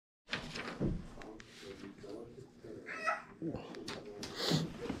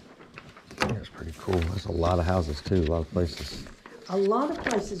Cool. That's a lot of houses too. A lot of places. A lot of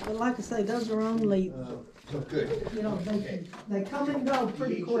places, but like I say, those are only, Good. you know, they come and go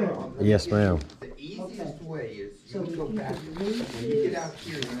pretty quick. Yes, ma'am. The easiest way is So you go we back. can move When you get this out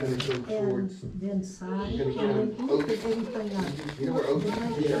here, you're gonna go and towards. then sign, You're and gonna then get you open. put everything up. You know where open Then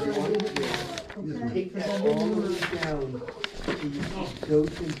make is, sure I everyone? did it. Just Okay, take 'cause that I all didn't the way want- down to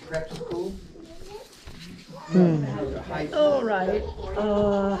Goshen Prep School. All right,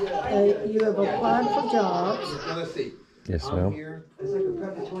 you have applied for jobs. Now let's see. Yes, I'm ma'am. here. It's like a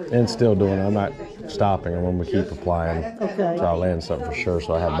preparatory. And still doing it. I'm not stopping. I'm gonna keep applying. Okay. So I'll land something for sure.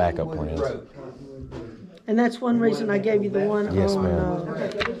 So I have backup plans. And that's one reason I gave you the one Yes, on, ma'am.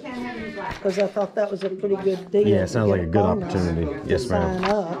 because I thought that was a pretty good deal. Yeah, it sounds to like get a good bonus opportunity. to Yes, ma'am.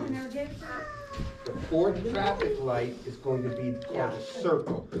 sign up. The fourth traffic light is going to be called a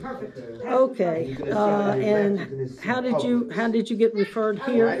circle. Okay, and how did you get referred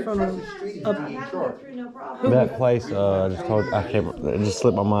here Right from across the street is a, Dean Sharp. That place, it just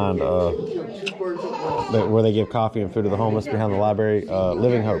slipped my mind. Two birds with one Where they give coffee and food to the homeless behind the library.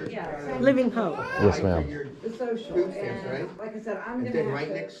 Living Hope. Living Hope? Yes, ma'am. your The social, food stamps, and right? like I said, I'm And gonna then have right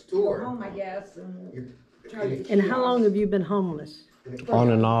to next go door. home, I guess, and You're- And how long have you been homeless? On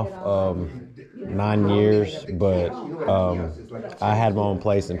and off, 9 years, but I had my own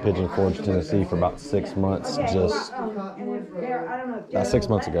place in Pigeon Forge, Tennessee for about 6 months, just and if there, I don't know if about 6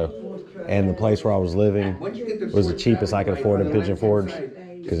 months ago. And the place where I was living was the cheapest I could afford in Pigeon Forge,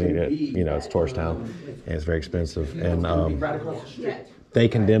 because you know it's tourist town and it's very expensive. And right across the street. they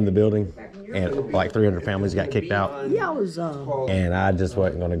condemned the building, and like 300 families got kicked out. Yeah, I was, And I just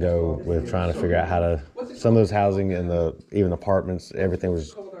wasn't going to go with trying to figure out how to. Some of those housing and even apartments, everything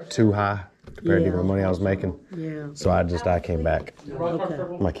was too high compared to Yeah. the money I was making. yeah, So I came back.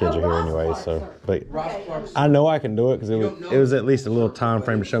 okay. My kids are here anyway, so. But I know I can do it because it was at least a little time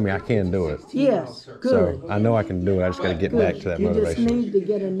frame to show me I can do it. Yes, good. So I know I can do it. I just got to get back to that You just motivation. need to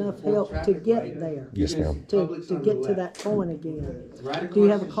get enough help to get there, Yes, ma'am. to get to that point again. Do you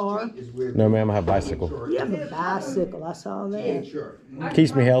have a car? No, ma'am. I have a bicycle. You have a bicycle, I saw that. Sure.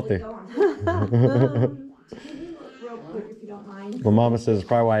 Keeps me healthy. real quick, if you don't mind. My mama says it's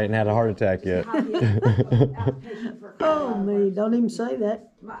probably why I ain't had a heart attack yet. Oh, me, don't even say that.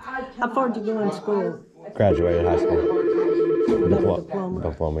 How far did you go in school? Graduated high school. Diploma.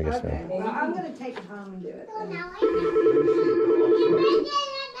 Diploma, yes, ma'am. Well, I'm gonna take it home and do it.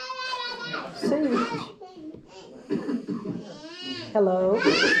 Suge. Hello, this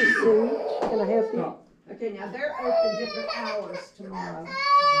is Suge. Can I help you? Okay, now they're open different hours tomorrow.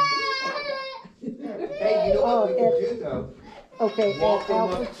 Hey, you know what we can do though? Okay, Walk at them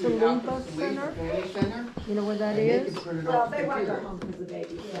Alfred up to Alfred Saliba Saliba Center. Family Center. You know where that And they is? can print it Well, off they the won't go computer. home because the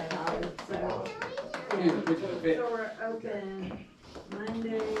baby's so tired, so. So we're open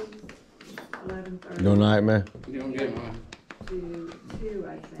Monday, 11:30 No nightmare. to 2,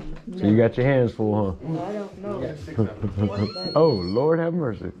 I think. So you got your hands full, I don't know. huh? Oh, Lord have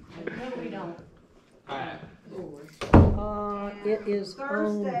mercy. No, we don't. It is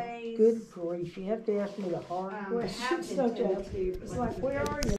on, Thursdays. good grief, you have to ask me the hard questions, don't you? Intended to, It's like, where are you?